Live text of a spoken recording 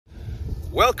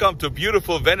Welcome to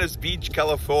beautiful Venice Beach,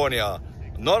 California.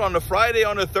 Not on a Friday,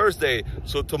 on a Thursday.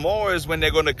 So tomorrow is when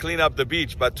they're going to clean up the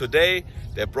beach. But today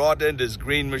they brought in this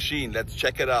green machine. Let's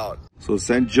check it out. So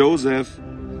St. Joseph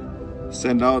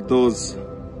sent out those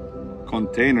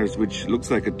containers, which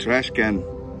looks like a trash can.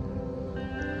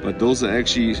 But those are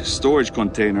actually storage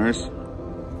containers.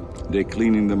 They're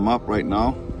cleaning them up right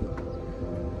now.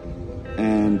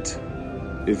 And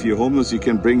if you're homeless, you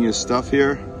can bring your stuff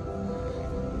here.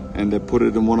 And they put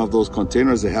it in one of those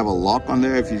containers. They have a lock on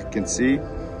there, if you can see.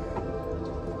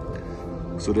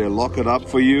 So they lock it up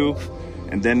for you.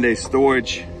 And then they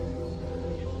storage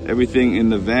everything in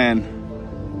the van.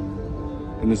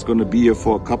 And it's gonna be here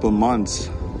for a couple months,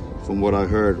 from what I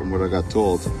heard and what I got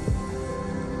told.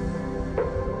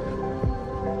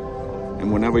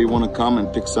 And whenever you wanna come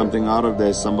and pick something out of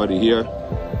there, somebody here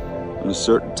at a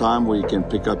certain time where you can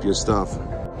pick up your stuff.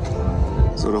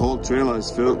 So the whole trailer is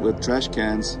filled with trash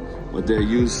cans, but they're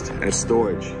used as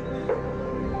storage.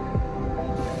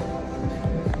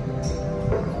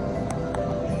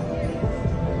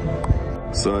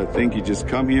 So I think you just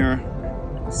come here,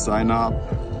 sign up,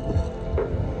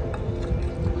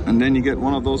 and then you get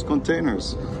one of those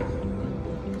containers.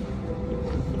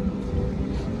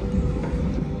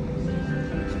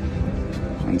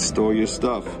 And store your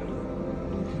stuff.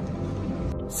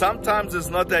 Sometimes it's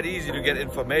not that easy to get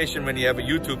information when you have a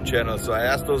YouTube channel. So I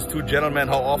asked those two gentlemen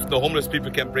how often the homeless people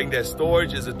can bring their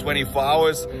storage. Is it 24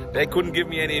 hours? They couldn't give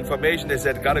me any information. They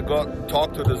said, gotta go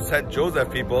talk to the St.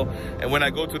 Joseph people. And when I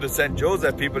go to the St.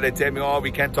 Joseph people, they tell me, oh,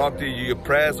 we can't talk to you, you're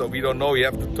press, or we don't know, you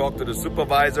have to talk to the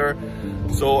supervisor.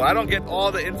 So I don't get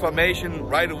all the information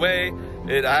right away.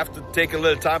 I have to take a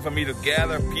little time for me to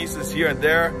gather pieces here and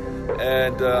there.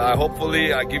 And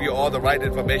hopefully I give you all the right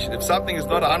information. If something is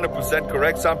not 100%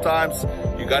 correct sometimes,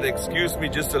 you gotta excuse me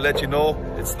just to let you know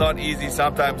it's not easy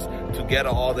sometimes to get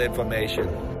all the information.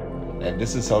 And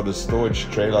this is how the storage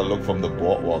trailer look from the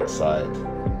boardwalk side.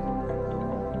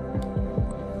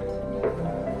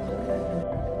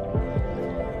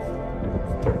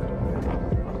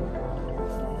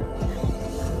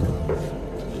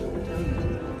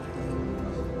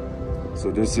 So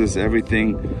this is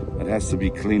everything that has to be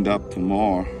cleaned up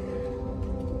tomorrow.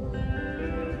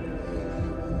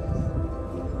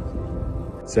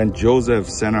 St. Joseph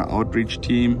Center Outreach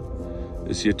Team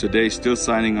is here today, still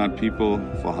signing out people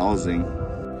for housing.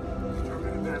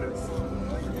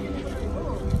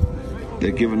 They're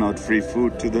giving out free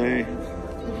food today.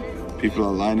 People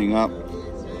are lining up.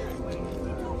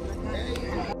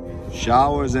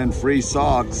 Showers and free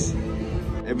socks.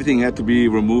 Everything had to be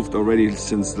removed already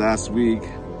since last week,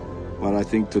 but I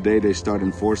think today they start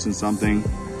enforcing something.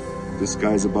 This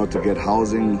guy's about to get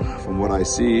housing from what I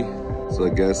see, so I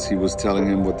guess he was telling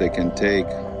him what they can take.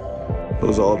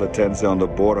 Those are all the tents on the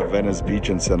border of Venice Beach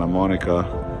and Santa Monica.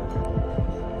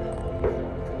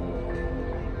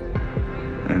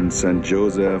 And St.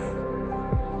 Joseph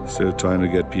still trying to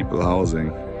get people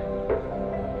housing.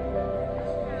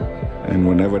 And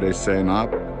whenever they sign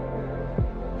up,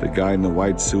 the guy in the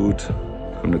white suit is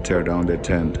going to tear down their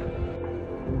tent.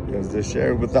 Here's the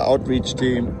sheriff with the outreach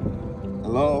team.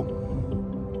 Hello.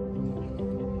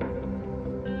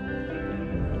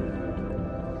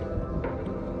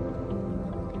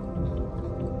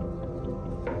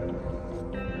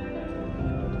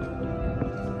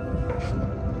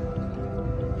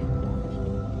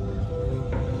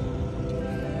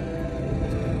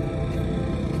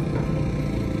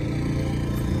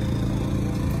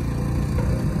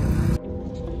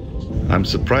 I'm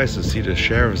surprised to see the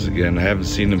sheriffs again. I haven't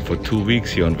seen them for 2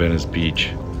 weeks here on Venice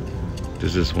Beach.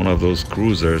 This is one of those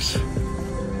cruisers.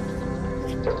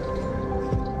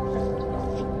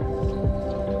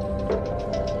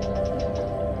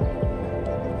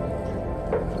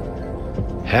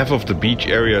 Half of the beach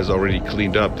area is already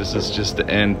cleaned up. This is just the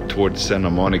end towards Santa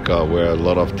Monica, where a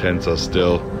lot of tents are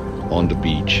still on the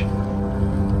beach.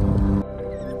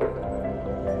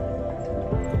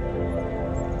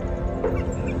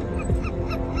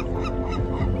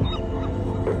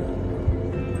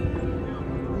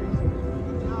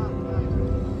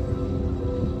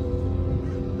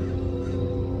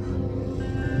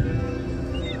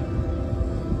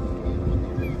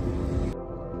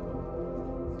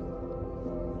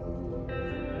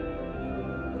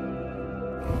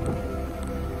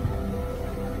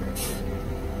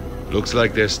 Looks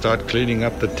like they start cleaning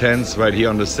up the tents right here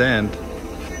on the sand.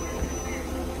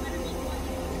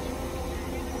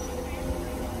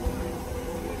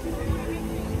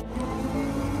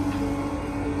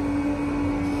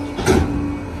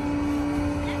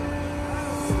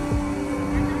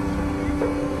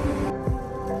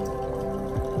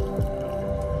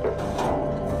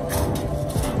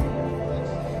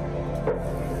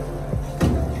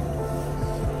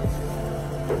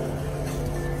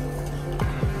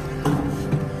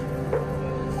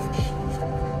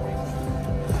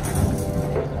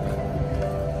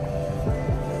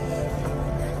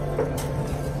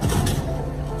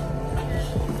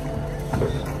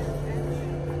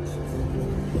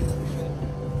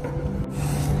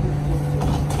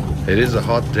 It is a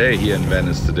hot day here in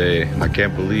Venice today, and I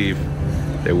can't believe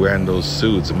they're wearing those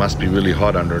suits. It must be really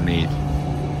hot underneath.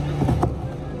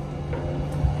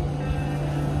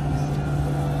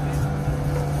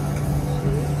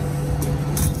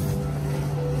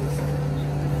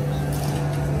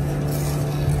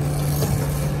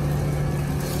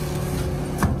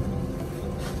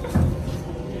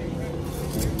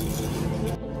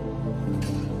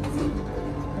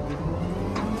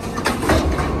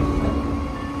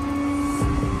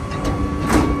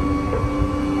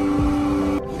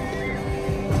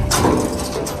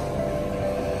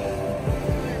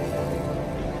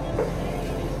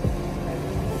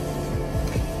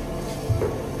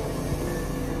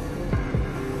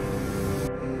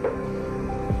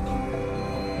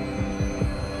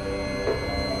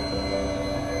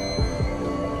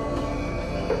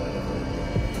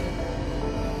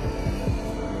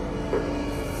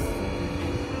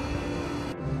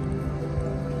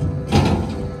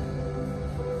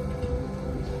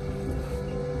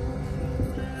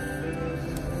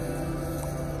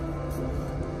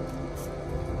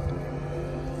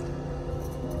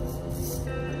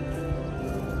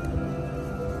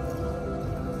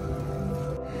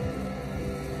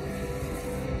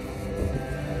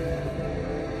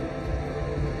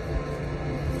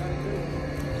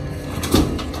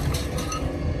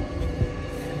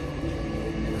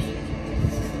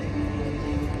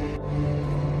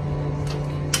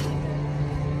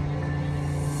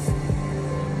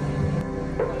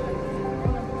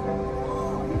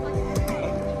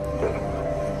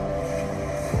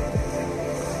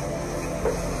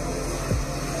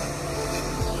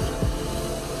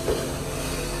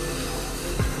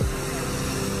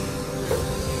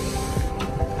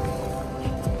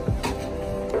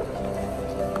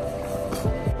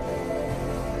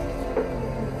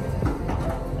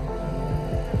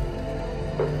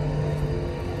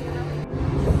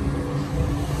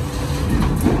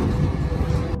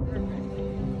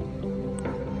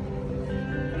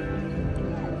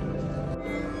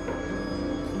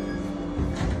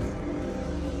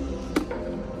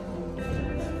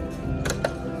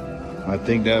 I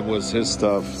think that was his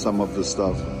stuff, some of the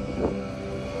stuff.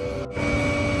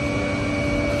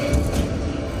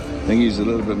 I think he's a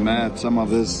little bit mad. Some of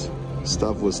his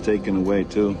stuff was taken away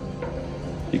too.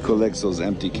 He collects those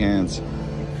empty cans.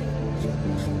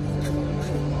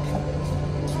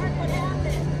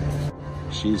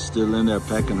 She's still in there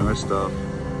packing her stuff.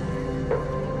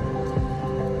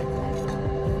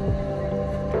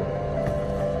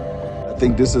 I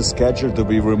think this is scheduled to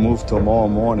be removed tomorrow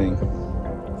morning.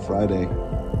 Friday.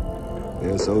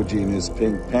 There's OG in his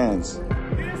pink pants.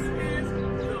 This is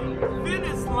the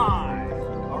Venice line.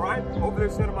 All right, over there,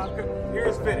 Santa Monica.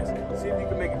 Here's Venice. See if you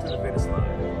can make it to the Venice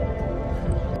line.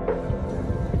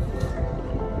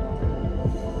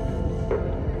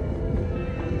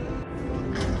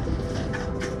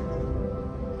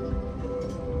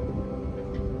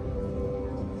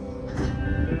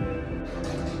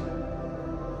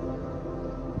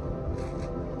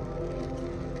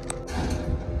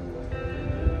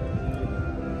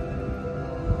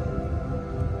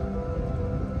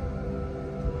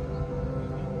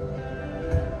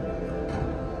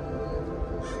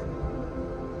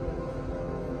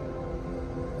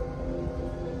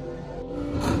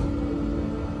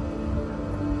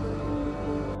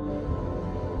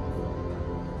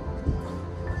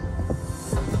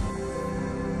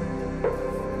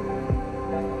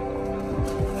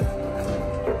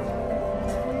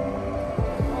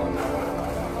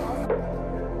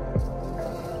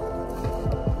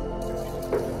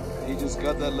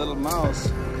 Got that little mouse.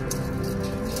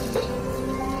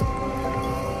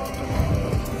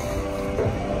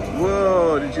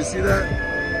 Whoa, did you see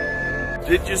that?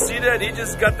 Did you see that? He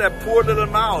just got that poor little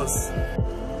mouse.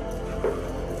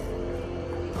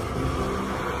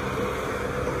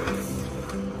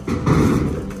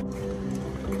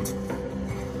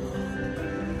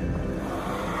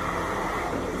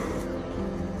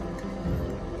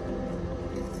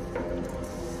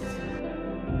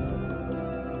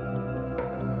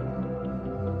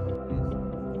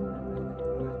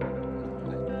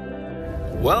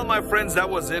 Well, my friends, that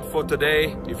was it for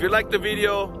today. If you liked the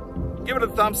video, give it a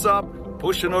thumbs up,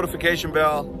 push the notification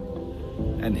bell,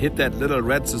 and hit that little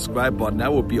red subscribe button.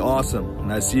 That would be awesome.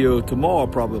 And I see you tomorrow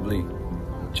probably.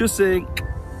 Tschüssing.